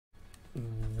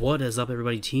What is up,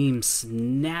 everybody? Team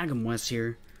Snag'em West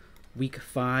here. Week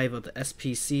 5 of the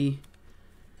SPC.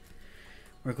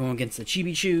 We're going against the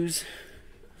Chibi Chus.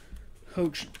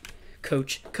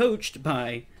 Coached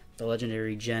by the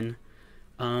legendary Jen.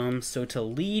 So to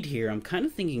lead here, I'm kind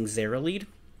of thinking Zera lead.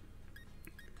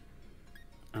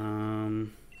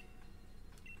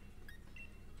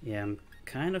 Yeah, I'm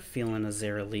kind of feeling a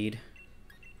Zera lead.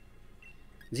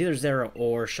 It's either Zera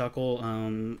or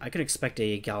Shuckle. I could expect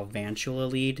a Galvantula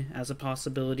lead as a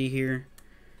possibility here.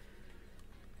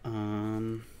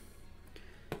 Or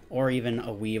even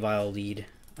a Weavile lead.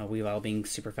 A Weavile being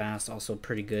super fast, also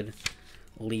pretty good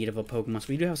lead of a Pokemon. So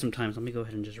we do have some time. So let me go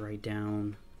ahead and just write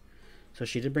down. So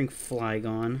she did bring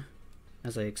Flygon,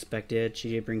 as I expected. She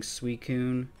did bring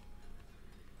Suicune,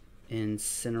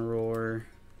 Incineroar,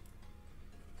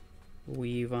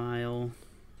 Weavile,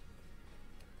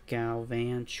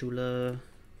 Galvantula,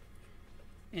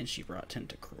 and she brought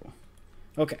Tentacruel.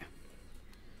 Okay,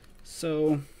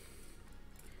 so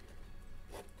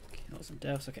kills and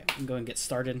deaths. Okay, we can go and get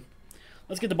started.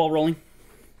 Let's get the ball rolling.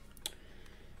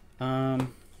 Now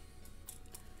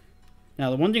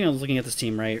the one thing I was looking at this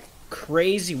team, right?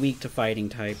 Crazy weak to fighting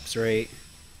types, right?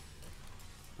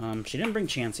 She didn't bring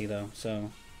Chansey though,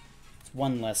 so it's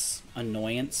one less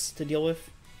annoyance to deal with.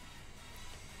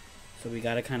 So we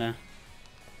gotta kind of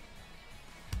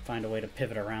find a way to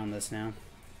pivot around this now.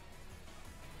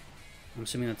 I'm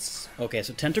assuming that's... Okay,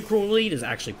 so Tentacruel lead is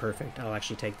actually perfect. I'll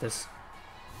actually take this.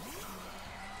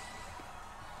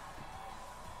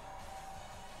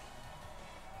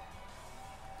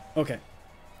 Okay.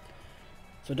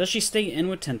 So does she stay in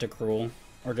with Tentacruel,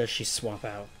 or does she swap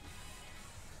out?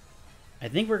 I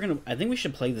think we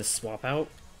should play this swap out,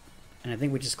 and I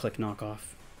think we just click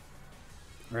knockoff.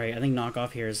 Right, I think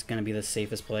knockoff here is gonna be the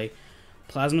safest play.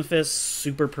 Plasma Fist,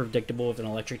 super predictable with an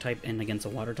electric type and against a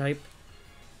water type.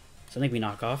 So I think we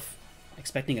knock off.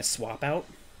 Expecting a swap out.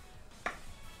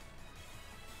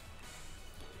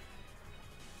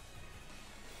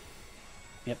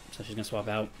 Yep, so she's gonna swap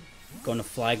out. Going to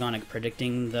Flygon,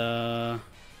 predicting the...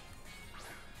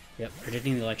 Yep,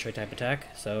 predicting the electric type attack.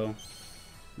 So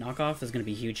knockoff is gonna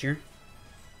be huge here.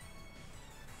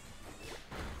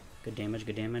 Good damage,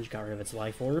 good damage. Got rid of its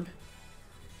life orb.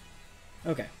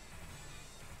 Okay.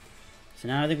 So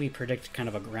now I think we predict kind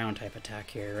of a ground type attack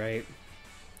here, right?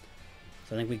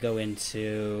 So I think we go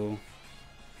into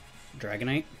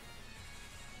Dragonite.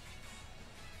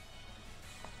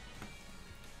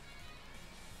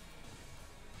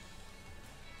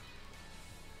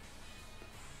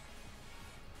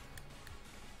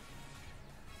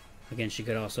 Again, she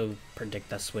could also predict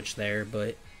that switch there,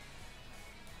 but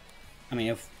I mean,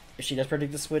 if she does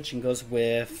predict the switch and goes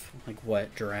with, like,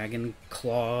 what, Dragon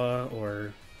Claw,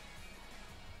 or...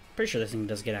 Pretty sure this thing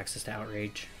does get access to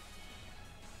Outrage.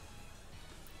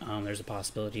 There's a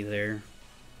possibility there.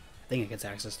 I think it gets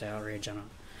access to Outrage. I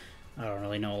don't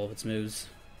really know all of its moves.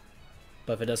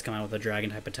 But if it does come out with a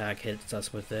Dragon-type attack, hits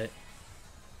us with it.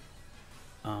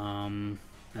 I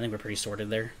think we're pretty sorted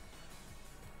there.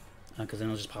 Because then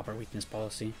it'll just pop our weakness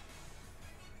policy.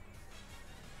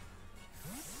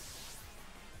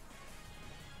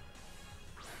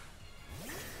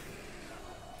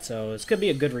 So this could be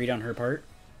a good read on her part.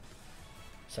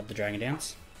 Set up the Dragon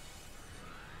Dance.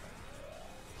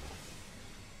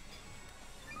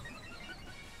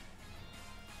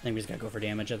 I think we just gotta go for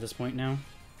damage at this point now.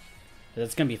 But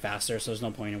it's gonna be faster, so there's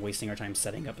no point in wasting our time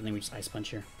setting up, and then we just Ice Punch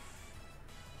here.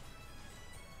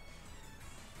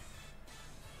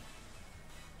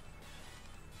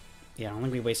 Yeah, I don't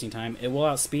think we're wasting time. It will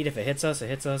outspeed if it hits us. It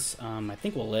hits us. I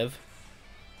think we'll live.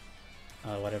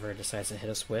 Whatever it decides to hit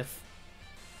us with.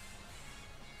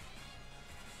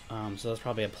 So that's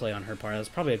probably a play on her part.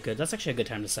 That's actually a good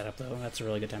time to set up, though. That's a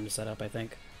really good time to set up, I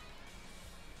think.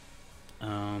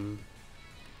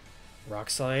 Rock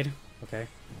Slide. Okay.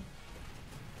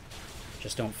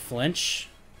 Just don't flinch.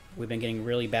 We've been getting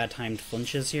really bad timed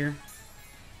flinches here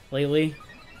lately.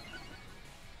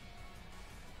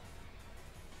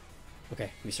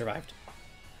 Okay, we survived.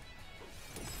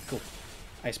 Cool.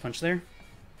 Ice Punch there.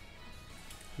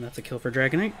 And that's a kill for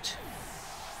Dragonite.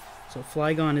 So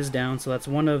Flygon is down, so that's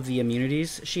one of the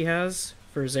immunities she has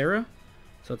for Zera.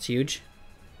 So it's huge.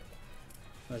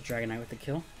 That's Dragonite with the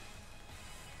kill.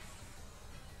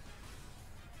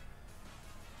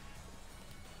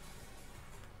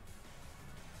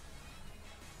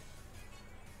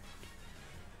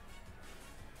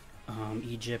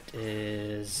 Egypt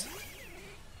is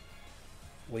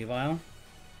Weavile.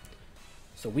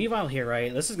 So Weavile here,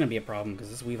 right? This is going to be a problem because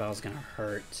this Weavile is going to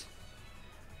hurt.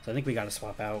 So I think we got to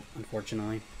swap out,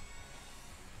 unfortunately.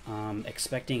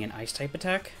 Expecting an Ice-type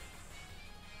attack.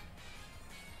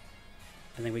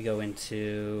 I think we go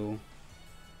into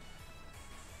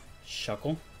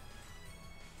Shuckle.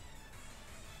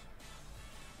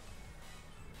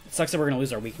 It sucks that we're going to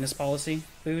lose our weakness policy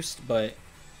boost, but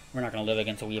we're not going to live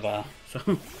against a Weavile,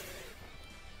 so...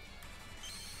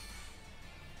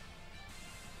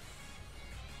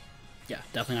 yeah,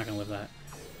 definitely not going to live that.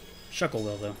 Shuckle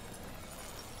will, though.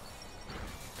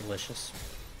 Delicious.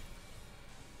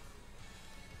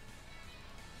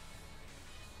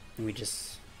 And we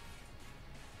just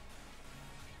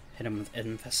hit him with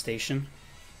Infestation.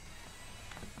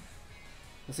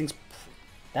 This thing's...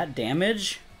 that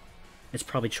damage... it's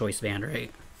probably Choice Band,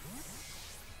 right?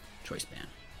 Choice Band.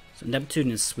 So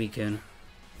Neptune is Suicune.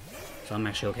 So I'm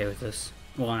actually okay with this.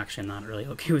 Well, actually I'm not really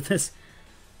okay with this.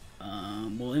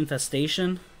 Well,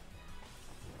 Infestation.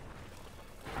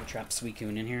 I'll trap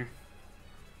Suicune in here.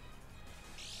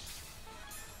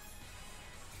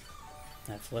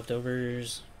 That's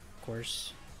Leftovers, of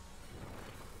course.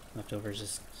 Leftovers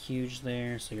is huge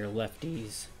there, so your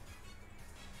lefties.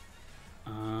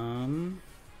 I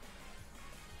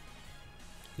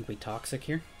think we Toxic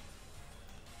here.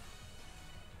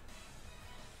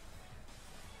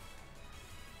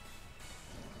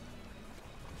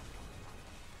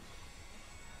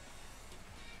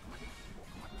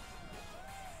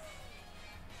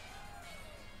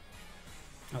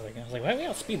 I was like, why do we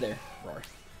outspeed there? Roar.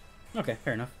 Okay,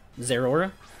 fair enough.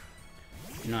 Zeraora?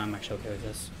 No, I'm actually okay with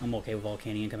this. I'm okay with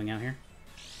Volcanion coming out here.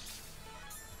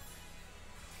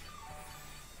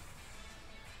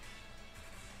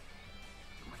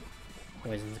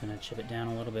 Poison's gonna chip it down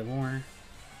a little bit more.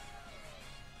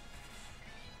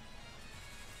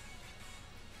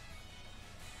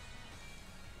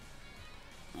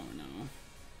 Oh no.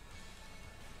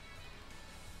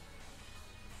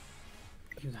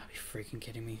 You gotta be freaking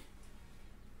kidding me.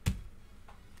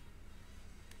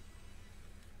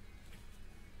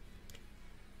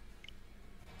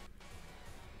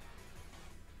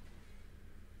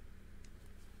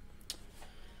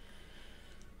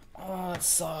 Oh, that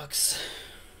sucks.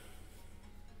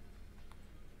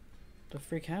 What the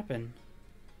freak happened?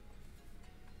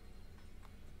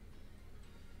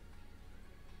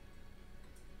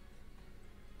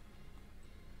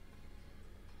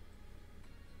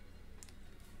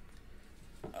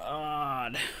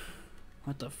 God.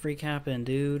 What the freak happened,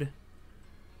 dude?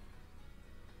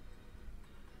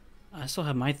 I still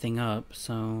have my thing up,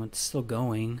 so it's still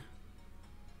going.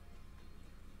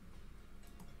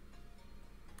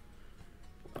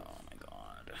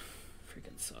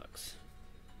 Sucks.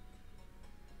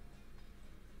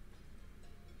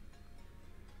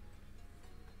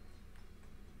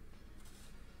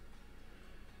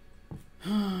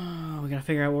 We gotta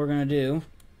figure out what we're gonna do.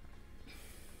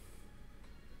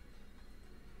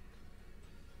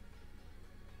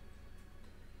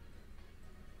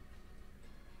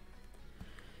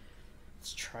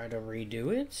 Let's try to redo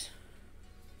it.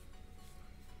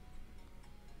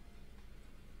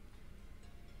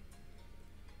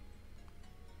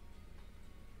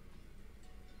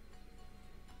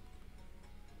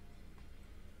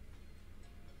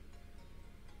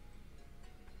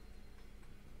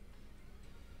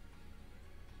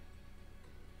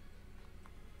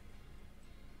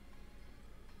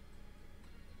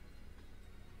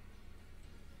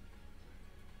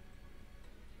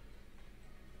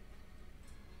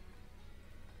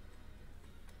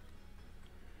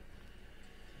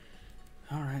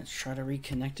 Alright, let's try to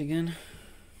reconnect again.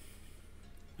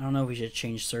 I don't know if we should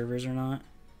change servers or not.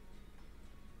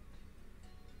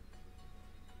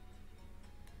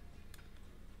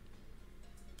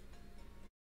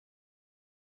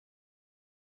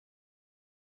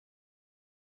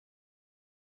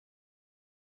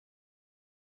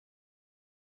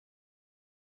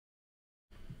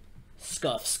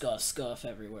 Scuff, scuff, scuff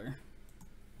everywhere.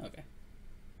 Okay.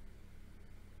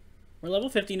 We're level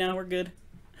 50 now, we're good.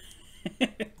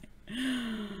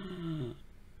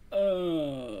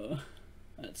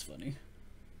 That's funny.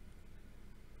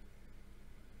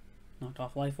 Knocked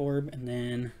off Life Orb, and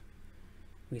then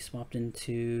we swapped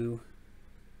into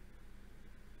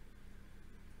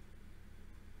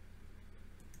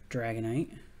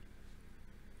Dragonite.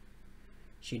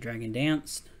 She Dragon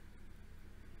Danced.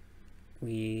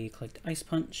 We clicked Ice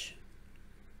Punch.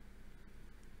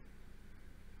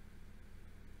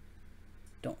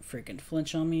 Don't freaking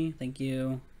flinch on me. Thank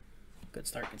you. Good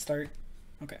start, good start.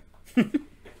 Okay.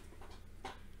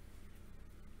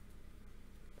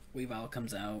 Weavile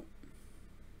comes out.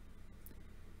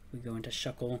 We go into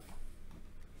Shuckle.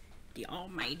 The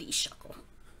almighty Shuckle.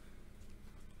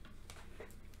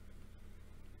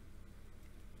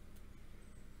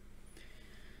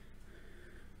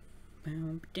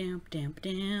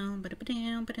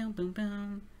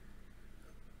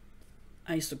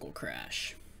 Icicle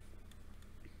Crash.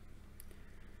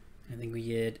 I think we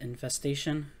get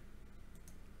Infestation.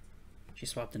 She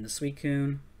swapped into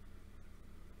Suicune.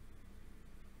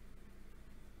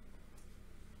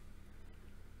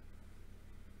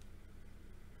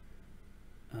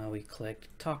 We click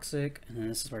Toxic, and then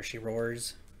this is where she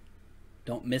roars.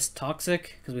 Don't miss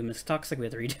Toxic, because we missed Toxic, we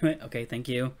have to redo it. Okay, thank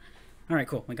you. Alright,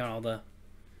 cool. We got all the...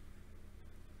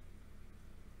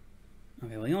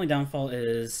 Okay, well the only downfall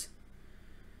is...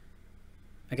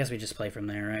 I guess we just play from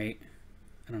there, right?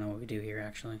 I don't know what we do here,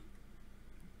 actually.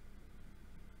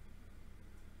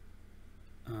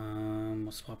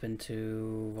 We'll swap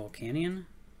into Volcanion.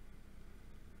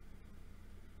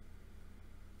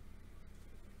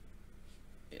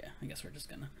 Yeah, I guess we're just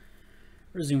gonna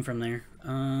resume from there.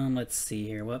 Let's see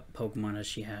here. What Pokemon does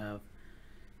she have?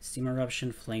 Steam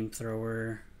Eruption,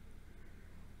 Flamethrower,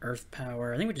 Earth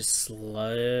Power. I think we just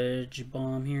Sludge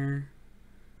Bomb here.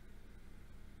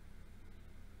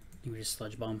 I think we just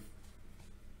Sludge Bomb.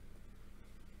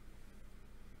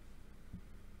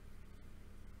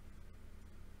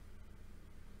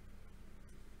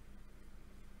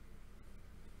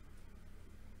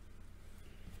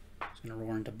 Just gonna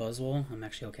roar into Buzzwole. I'm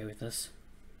actually okay with this.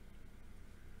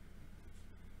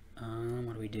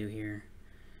 What do we do here?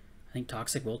 I think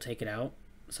Toxic will take it out.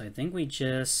 So I think we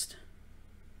just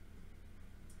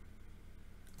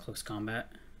close combat.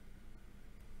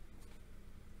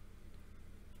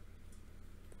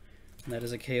 And that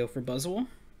is a KO for Buzzwole.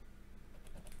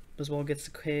 Buzzwole gets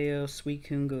the KO,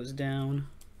 Suicune goes down.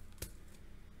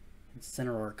 And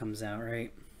Cineroar comes out,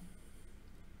 right?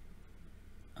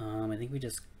 I think we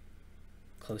just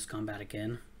close combat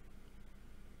again.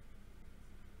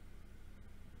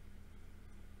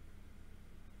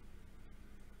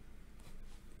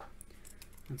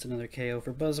 That's another KO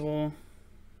for Buzzwole.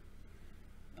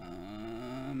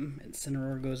 And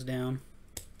Cineroar goes down.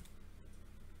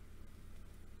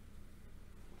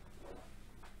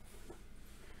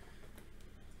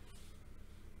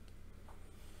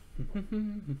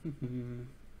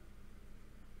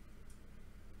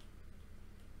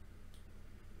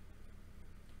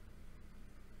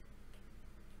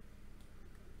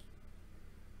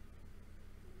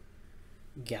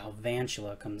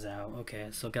 Galvantula comes out. Okay,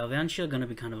 so Galvantula gonna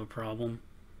be kind of a problem.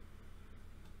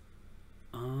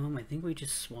 I think we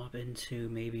just swap into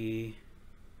maybe...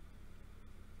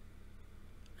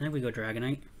 I think we go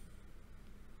Dragonite.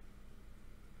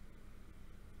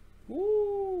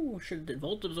 Ooh, should've did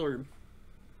Volt Absorb.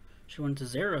 Should've went to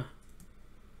Zera.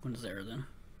 Went to Zera then.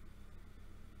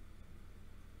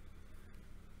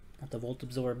 Got the Volt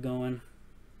Absorb going.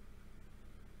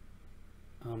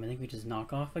 I think we just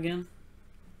knock off again.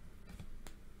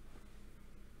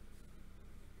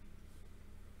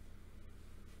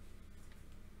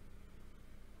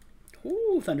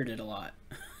 Ooh, Thunder did a lot.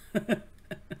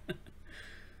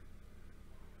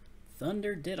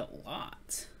 Thunder did a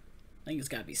lot. I think it's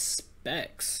gotta be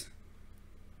Specs.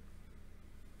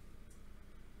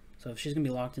 So if she's gonna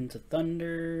be locked into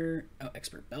Thunder... Oh,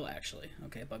 Expert Bell actually.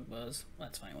 Okay, Bug Buzz. Well,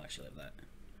 that's fine, we'll actually have that.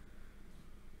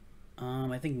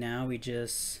 I think now we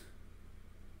just...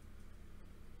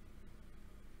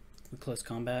 We close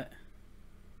combat.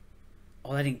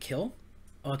 Oh, that didn't kill?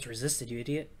 Oh, it's resisted, you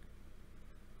idiot.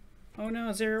 Oh no,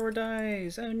 Zeraora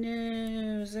dies! Oh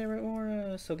no,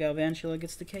 Zeraora! So Galvantula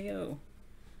gets the KO.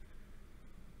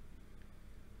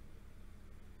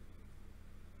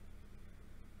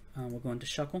 We'll go into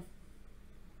Shuckle.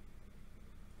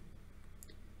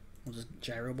 We'll just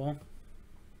Gyro Ball.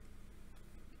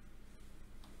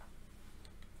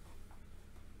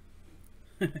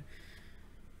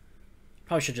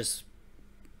 Probably should just...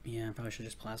 Yeah, probably should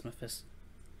just Plasma Fist.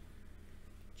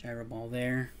 Gyro Ball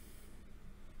there.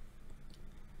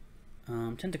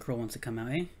 Tentacruel wants to come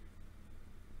out, eh?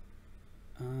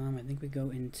 I think we go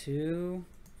into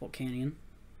Volcanion.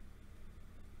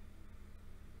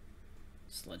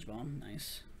 Sludge Bomb,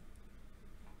 nice.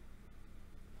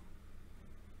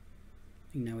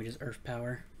 I think now we just Earth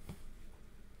Power.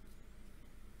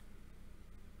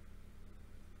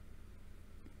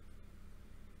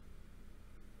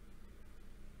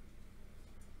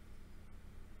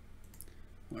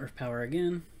 Earth Power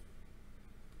again.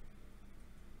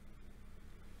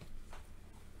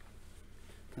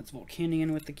 That's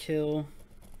Volcanion with the kill.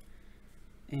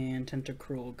 And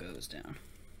Tentacruel goes down.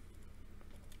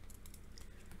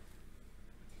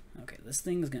 Okay, this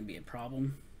thing is going to be a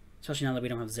problem. Especially now that we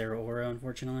don't have Zeraora,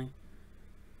 unfortunately.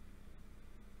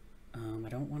 I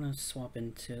don't want to swap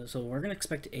into... So we're going to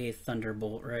expect a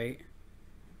Thunderbolt, right?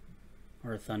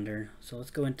 Or a Thunder. So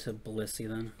let's go into Blissey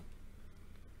then.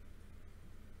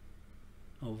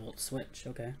 Oh, Volt Switch,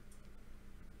 okay.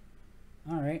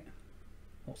 Alright.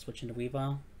 Volt Switch into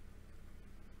Weavile.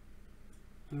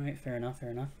 Alright, fair enough,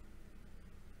 fair enough.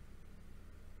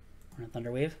 We're on a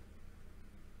Thunder Wave.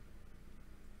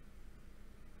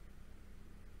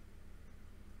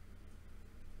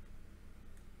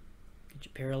 Get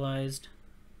you paralyzed.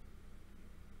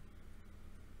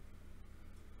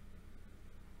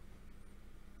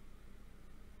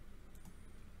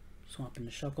 Swap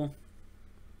into Shuckle.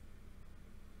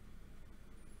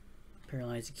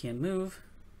 Paralyzed, you can't move.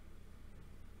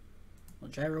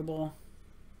 Little Gyro Ball.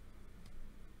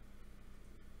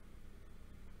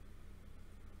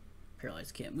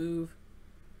 Paralyzed, can't move.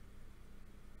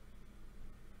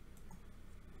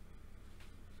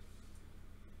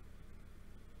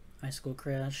 Icicle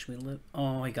Crash, we live.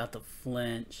 Oh, I got the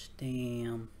flinch.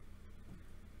 Damn.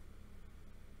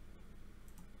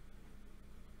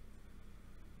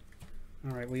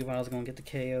 Alright, Weavile's gonna get the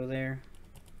KO there.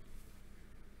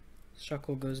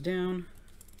 Shuckle goes down.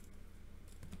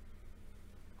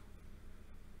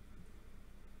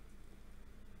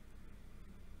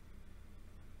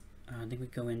 I think we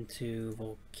go into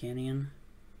Volcanion.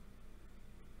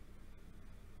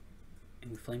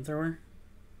 And Flamethrower.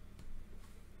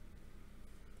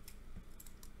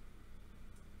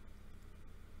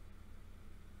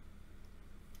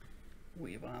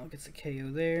 Weavile gets a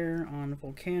KO there on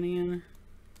Volcanion.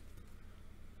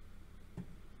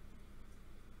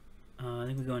 I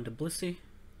think we go into Blissey.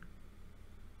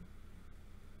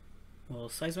 Well,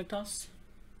 Seismic Toss.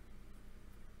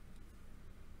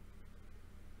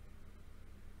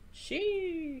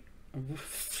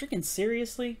 Freaking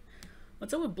seriously?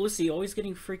 What's up with Blissey always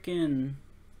getting freaking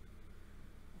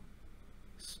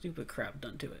stupid crap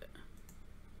done to it?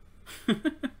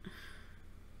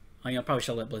 Oh, yeah, I probably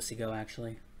should let Blissey go,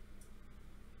 actually.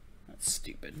 That's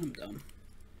stupid. I'm dumb.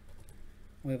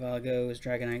 Weavile goes,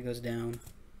 Dragonite goes down.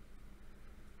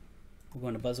 We're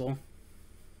going to Buzzwole.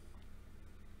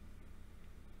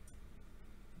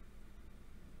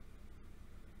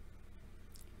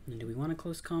 And do we want a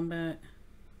close combat?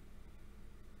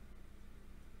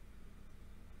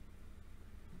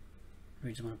 Or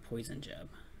we just want a poison jab?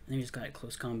 I think we just got a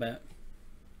close combat.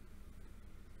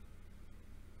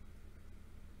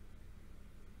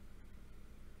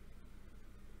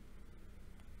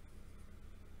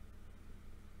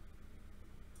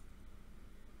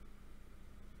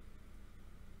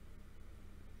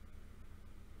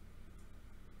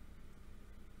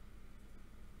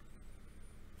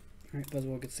 Alright,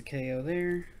 Buzzwole gets the KO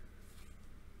there.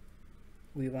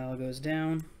 Weavile goes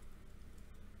down.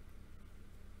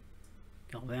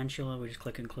 Galvantula, we just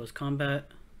click in close combat.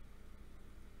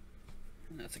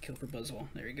 And that's a kill for Buzzwole.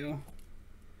 There you go.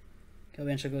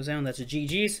 Galvantula goes down. That's a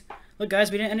GG's. Look,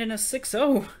 guys, we didn't end in a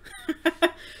 6-0.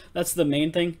 That's the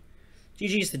main thing.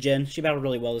 GG's to Jen. She battled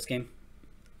really well this game.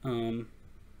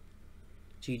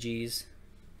 GG's.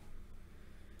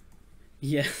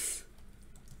 Yes.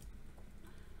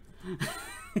 I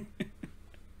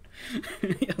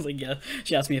was like, yeah.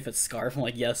 She asked me if it's Scarf. I'm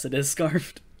like, yes, it is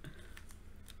Scarfed.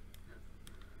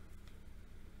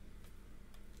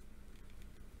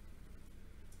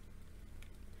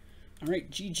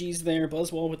 Alright, GG's there.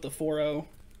 Buzzwole with the 4-0.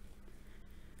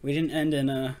 We didn't end in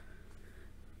a...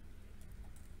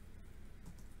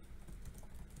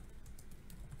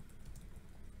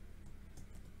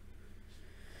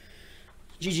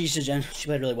 GG's to Jen. She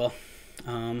played really well.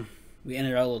 We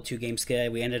ended our little 2-game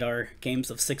skid. We ended our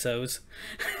games of 6-0s.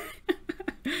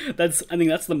 I think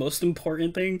that's the most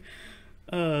important thing.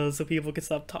 So people can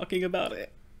stop talking about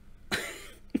it.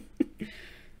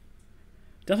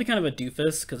 Definitely kind of a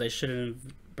doofus, because I should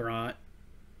have brought...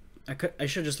 I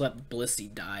should have just let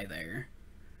Blissey die there.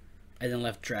 And then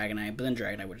left Dragonite, but then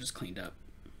Dragonite would have just cleaned up.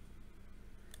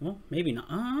 Well, maybe not.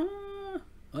 Oh,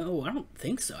 I don't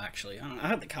think so, actually. I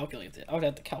have to calculate it. I would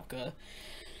have to calculate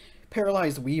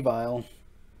Paralyzed Weavile.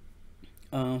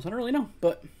 So I don't really know,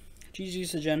 but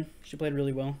GG's to Jen. She played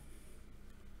really well.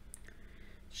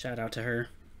 Shout out to her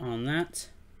on that.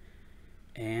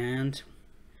 And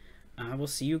I will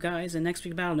see you guys in next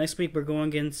week's battle. Next week we're going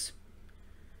against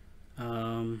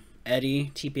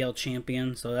Eddie, TPL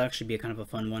champion. So that'll actually be a kind of a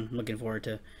fun one. I'm looking forward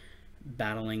to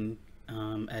battling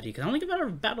Eddie, because I don't think I've ever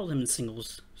battled him in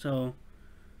singles. So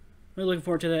really looking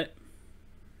forward to that.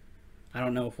 I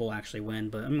don't know if we'll actually win,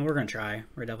 but I mean, we're gonna try.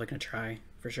 We're definitely gonna try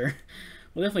for sure.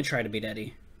 We'll definitely try to beat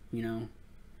Eddie. You know,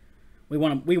 we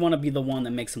want to be the one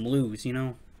that makes him lose. You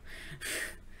know,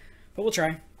 but we'll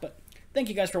try. But thank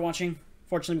you guys for watching.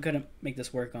 Fortunately, we couldn't make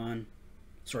this work on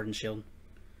Sword and Shield.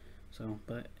 So,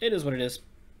 but it is what it is.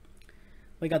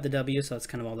 We got the W, so that's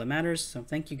kind of all that matters. So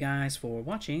thank you guys for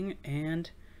watching,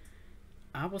 and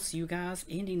I will see you guys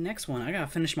in the next one. I gotta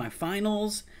finish my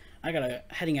finals. I gotta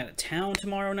heading out of town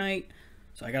tomorrow night.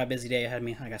 So I got a busy day ahead of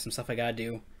me. I got some stuff I gotta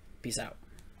do. Peace out.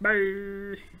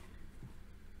 Bye.